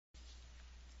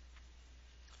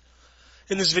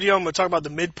In this video, I'm going to talk about the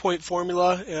midpoint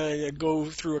formula and go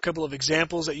through a couple of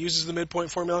examples that uses the midpoint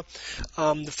formula.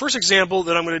 The first example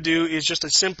that I'm going to do is just a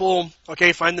simple,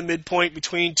 find the midpoint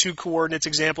between two coordinates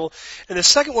example. And the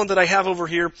second one that I have over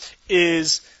here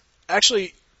is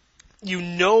actually, you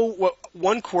know what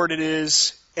one coordinate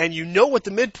is, and you know what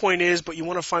the midpoint is, but you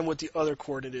want to find what the other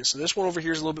coordinate is. So this one over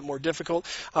here is a little bit more difficult,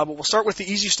 but we'll start with the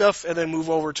easy stuff and then move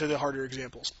over to the harder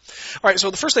examples. All right,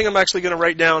 so the first thing I'm actually going to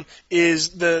write down is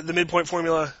the midpoint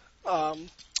formula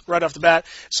right off the bat.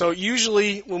 So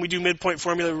usually when we do midpoint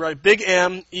formula, we write big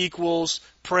M equals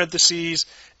parentheses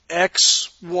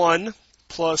x1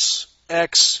 plus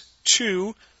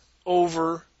x2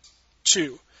 over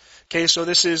 2. Okay, so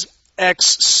this is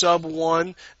x sub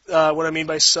 1. What I mean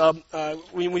by sub,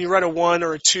 when you write a 1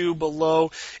 or a 2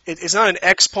 below, it's not an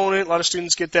exponent. A lot of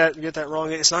students get that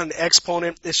wrong. It's not an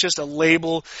exponent. It's just a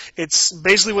label. It's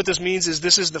basically what this means is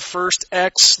this is the first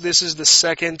x, this is the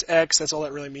second x. That's all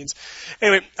that really means.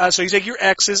 Anyway, so you take your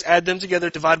x's, add them together,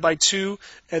 divide by 2,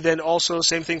 and then also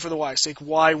same thing for the y's. Take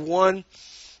y1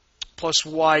 plus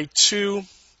y2.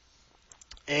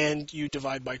 And you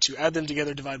divide by 2. Add them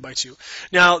together, divide by 2.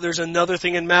 Now, there's another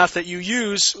thing in math that you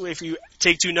use. If you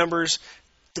take two numbers,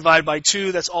 divide by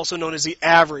 2, that's also known as the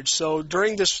average. So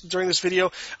during this video,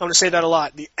 I'm going to say that a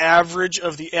lot. The average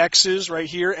of the x's right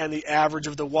here and the average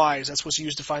of the y's. That's what's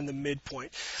used to find the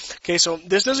midpoint. Okay, so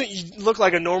this doesn't look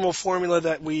like a normal formula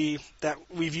that we've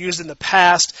used in the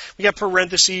past. We got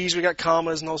parentheses, we got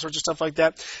commas, and all sorts of stuff like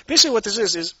that. Basically, what this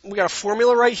is we got a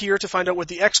formula right here to find out what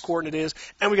the x coordinate is,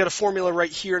 and we got a formula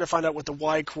right here to find out what the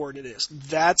y coordinate is.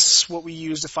 That's what we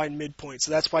use to find midpoint.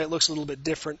 So that's why it looks a little bit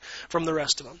different from the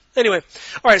rest of them. Anyway.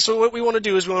 All right, so what we want to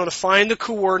do is we want to find the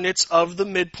coordinates of the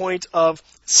midpoint of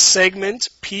segment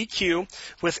PQ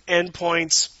with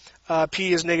endpoints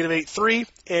P is negative 8, 3,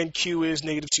 and Q is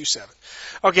negative 2, 7.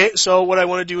 Okay, so what I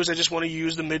want to do is I just want to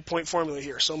use the midpoint formula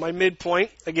here. So my midpoint,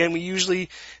 again, we usually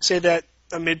say that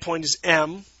a midpoint is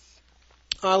M.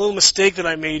 A little mistake that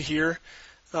I made here.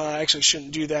 I actually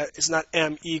shouldn't do that. It's not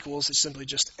M equals, it's simply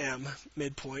just M,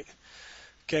 midpoint.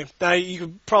 Okay, now you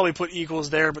could probably put equals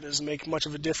there, but it doesn't make much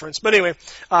of a difference. But anyway,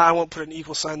 I won't put an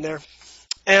equal sign there.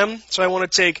 M, so I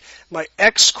want to take my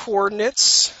x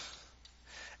coordinates,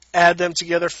 add them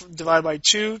together, divide by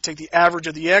 2, take the average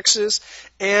of the x's,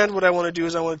 and what I want to do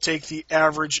is I want to take the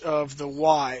average of the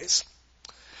y's.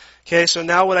 Okay, so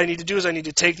now what I need to do is I need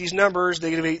to take these numbers,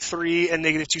 negative 8, 3, and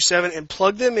negative 2, 7, and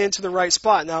plug them into the right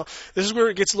spot. Now, this is where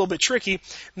it gets a little bit tricky.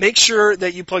 Make sure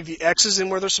that you plug the x's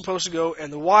in where they're supposed to go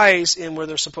and the y's in where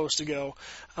they're supposed to go.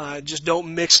 Just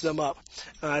don't mix them up.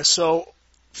 So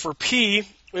for P,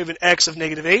 we have an x of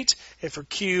negative 8, and for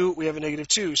Q, we have a negative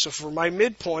 2. So for my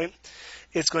midpoint,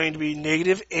 it's going to be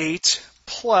negative 8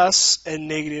 plus a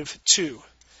negative 2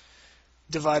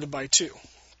 divided by 2.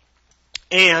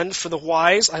 And for the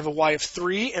y's, I have a y of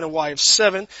 3 and a y of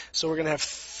 7. So we're going to have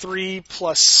 3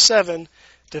 plus 7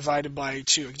 divided by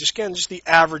 2. Just the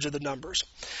average of the numbers.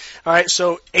 All right,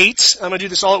 so 8, I'm going to do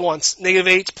this all at once. Negative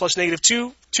 8 plus negative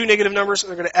 2, two negative numbers.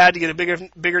 They're going to add to get a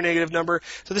bigger negative number.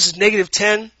 So this is negative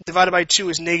 10 divided by 2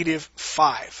 is negative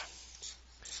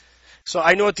 5. So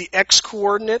I know what the x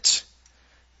coordinate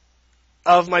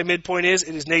of my midpoint is.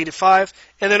 It is negative 5.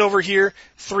 And then over here,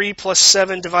 3 plus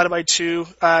 7 divided by 2.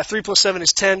 3 plus 7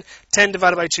 is 10. 10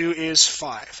 divided by 2 is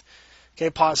 5.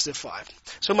 Okay, positive 5.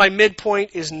 So my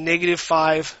midpoint is negative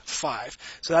 5, 5.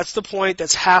 So that's the point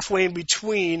that's halfway in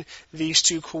between these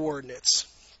two coordinates.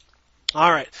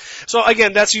 All right. So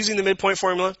again, that's using the midpoint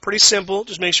formula. Pretty simple.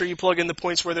 Just make sure you plug in the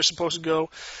points where they're supposed to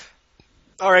go.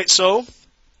 All right, so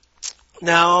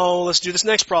now let's do this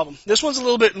next problem. This one's a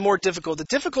little bit more difficult. The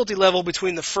difficulty level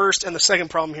between the first and the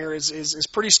second problem here is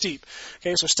pretty steep.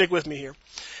 Okay, so stick with me here.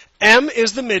 M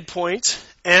is the midpoint.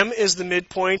 M is the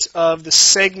midpoint of the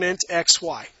segment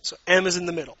XY. So M is in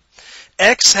the middle.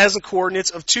 X has the coordinates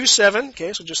of 2, 7.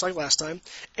 Okay, so just like last time.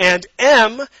 And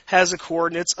M has the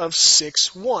coordinates of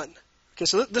 6, 1. Okay,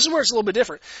 so this is where it's a little bit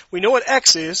different. We know what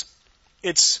X is.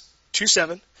 It's 2,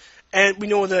 7. And we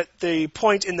know that the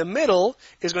point in the middle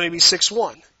is going to be 6,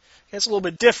 1. It's a little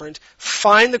bit different.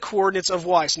 Find the coordinates of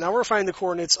y. So now we're finding the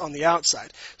coordinates on the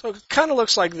outside. So it kind of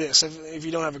looks like this. If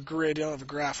you don't have a grid, you don't have a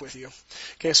graph with you.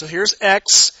 Okay, so here's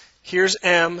x, here's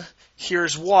m,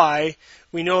 here's y.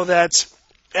 We know that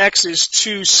x is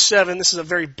 2, 7. This is a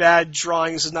very bad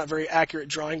drawing. This is not very accurate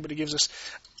drawing, but it gives us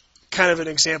kind of an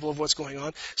example of what's going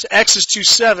on. So x is 2,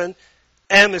 7.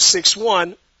 M is 6,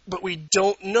 1. But we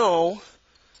don't know,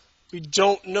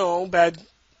 bad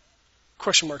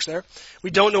question marks there.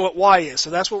 We don't know what y is, so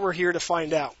that's what we're here to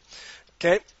find out.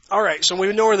 Okay, All right, so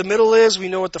we know where the middle is. We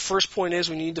know what the first point is.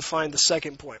 We need to find the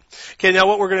second point. Okay, now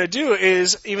what we're going to do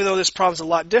is, even though this problem's a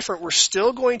lot different, we're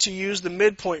still going to use the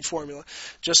midpoint formula.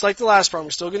 Just like the last problem,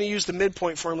 we're still going to use the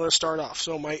midpoint formula to start off.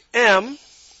 So my m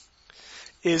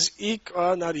is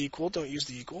not equal. Don't use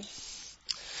the equal.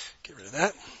 Get rid of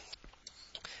that.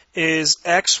 Is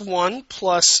x1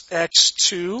 plus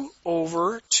x2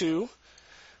 over 2,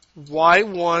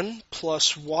 y1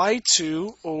 plus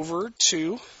y2 over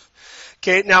 2.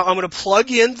 Okay, now I'm going to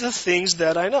plug in the things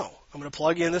that I know.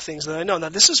 Now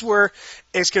this is where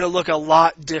it's going to look a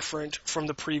lot different from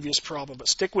the previous problem, but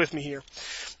stick with me here.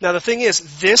 Now the thing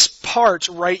is, this part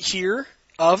right here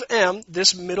of m,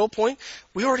 this middle point,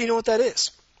 we already know what that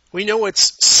is. We know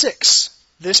it's 6.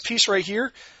 This piece right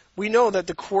here, we know that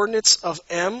the coordinates of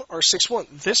m are 6, 1.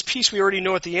 This piece we already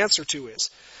know what the answer to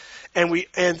is.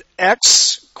 And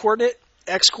x coordinate,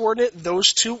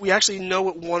 those two, we actually know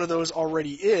what one of those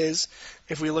already is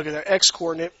if we look at our x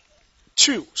coordinate,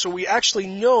 2. So we actually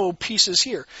know pieces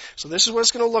here. So this is what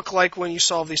it's going to look like when you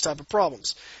solve these type of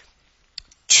problems.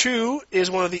 2 is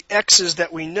one of the x's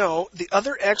that we know. The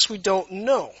other x we don't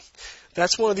know.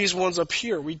 That's one of these ones up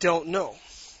here we don't know.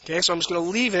 Okay, so I'm just going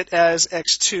to leave it as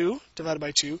x2 divided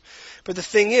by 2. But the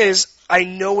thing is, I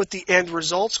know what the end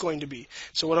result's going to be.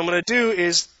 So what I'm going to do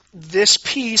is, this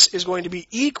piece is going to be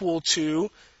equal to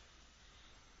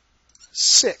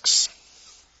 6.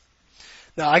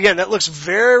 Now, again, that looks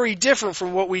very different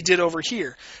from what we did over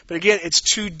here. But again, it's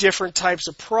two different types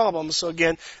of problems. So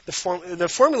again, the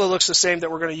formula looks the same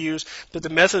that we're going to use, but the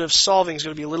method of solving is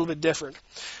going to be a little bit different.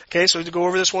 Okay, so to go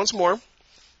over this once more.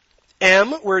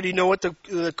 M, we already know what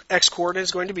the x-coordinate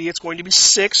is going to be. It's going to be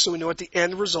 6, so we know what the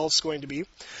end result is going to be.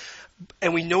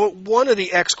 And we know what one of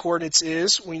the x-coordinates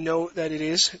is. We know that it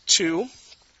is 2.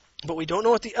 But we don't know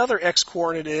what the other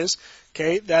x-coordinate is.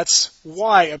 Okay, that's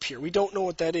y up here. We don't know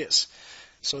what that is.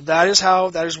 So that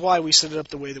is why we set it up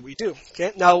the way that we do.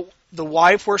 Okay, now the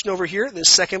y portion over here, this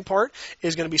second part,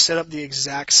 is going to be set up the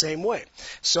exact same way.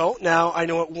 So now I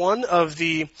know what one of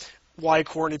the y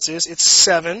coordinates is. It's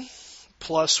 7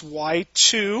 plus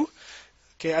y2.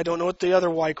 Okay, I don't know what the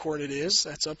other y coordinate is.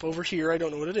 That's up over here. I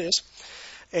don't know what it is.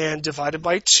 And divided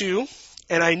by 2.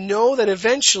 And I know that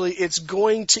eventually it's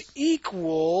going to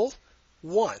equal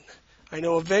 1. I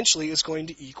know eventually it's going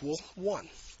to equal 1.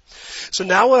 So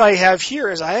now what I have here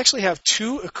is I actually have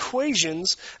two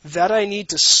equations that I need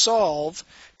to solve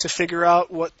to figure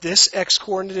out what this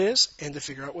x-coordinate is and to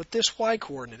figure out what this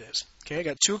y-coordinate is. Okay, I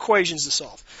got two equations to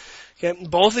solve. Okay,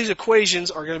 both of these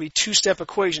equations are going to be two-step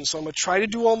equations, so I'm going to try to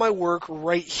do all my work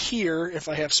right here if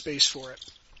I have space for it.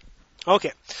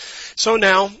 Okay, so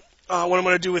now what I'm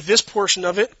going to do with this portion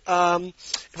of it,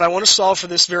 if I want to solve for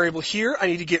this variable here, I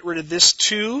need to get rid of this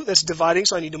 2 that's dividing,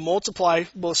 so I need to multiply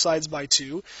both sides by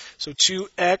 2. So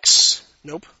 2x,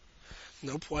 nope,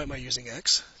 why am I using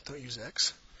x? Don't use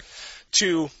x.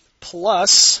 2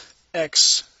 plus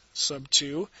x sub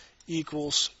 2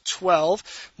 equals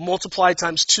 12. Multiply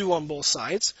times 2 on both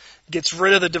sides. Gets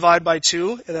rid of the divide by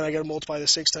 2, and then I got to multiply the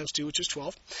 6 times 2, which is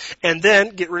 12. And then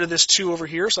get rid of this 2 over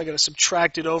here, so I got to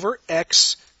subtract it over.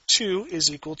 X2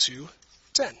 is equal to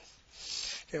 10.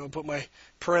 Okay, I'll put my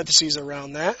parentheses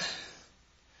around that.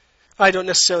 I don't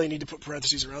necessarily need to put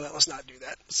parentheses around that. Let's not do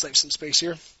that. Let's save some space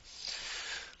here.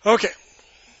 Okay.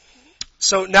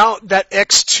 So now that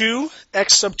x2,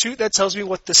 x sub 2, that tells me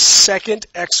what the second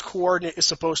x-coordinate is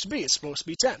supposed to be. It's supposed to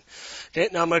be 10. Okay,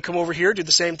 now I'm going to come over here, do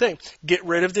the same thing. Get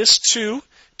rid of this 2.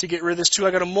 To get rid of this 2,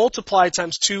 I got to multiply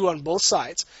times 2 on both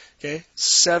sides. Okay,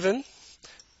 7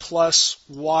 plus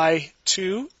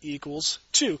y2 equals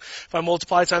 2. If I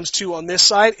multiply times 2 on this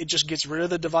side, it just gets rid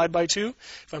of the divide by 2.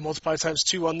 If I multiply times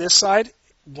 2 on this side,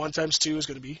 1 times 2 is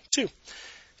going to be 2.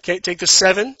 Okay, take the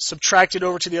 7, subtract it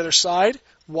over to the other side.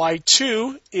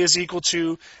 Y2 is equal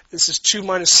to, this is 2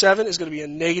 minus 7 is going to be a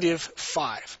negative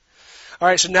 5. All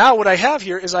right, so now what I have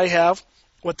here is I have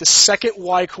what the second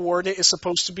y-coordinate is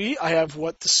supposed to be. I have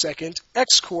what the second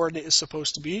x-coordinate is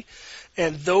supposed to be.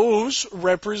 And those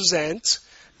represent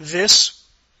this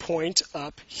point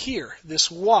up here, this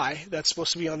y that's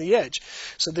supposed to be on the edge.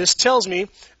 So this tells me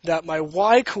that my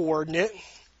y-coordinate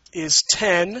is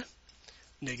 10,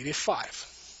 negative 5.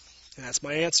 And that's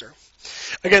my answer.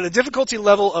 Again, the difficulty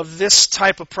level of this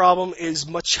type of problem is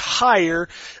much higher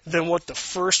than what the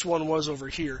first one was over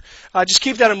here. Just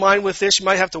keep that in mind with this. You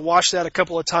might have to watch that a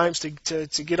couple of times to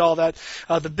get all that.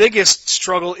 The biggest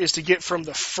struggle is to get from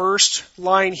the first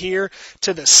line here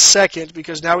to the second,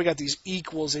 because now we got these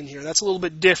equals in here. That's a little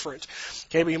bit different.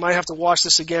 Okay, but you might have to watch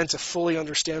this again to fully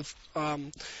understand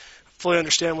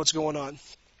what's going on.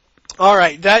 All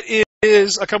right, that is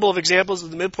is a couple of examples of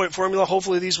the midpoint formula.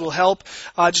 Hopefully these will help.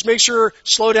 Just make sure,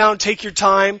 slow down, take your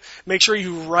time. Make sure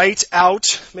you write out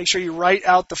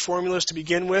the formulas to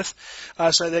begin with,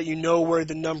 so that you know where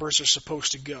the numbers are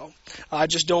supposed to go.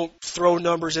 Just don't throw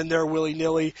numbers in there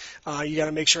willy-nilly. You got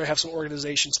to make sure I have some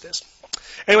organization to this.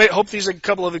 Anyway, hope these are a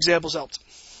couple of examples helped.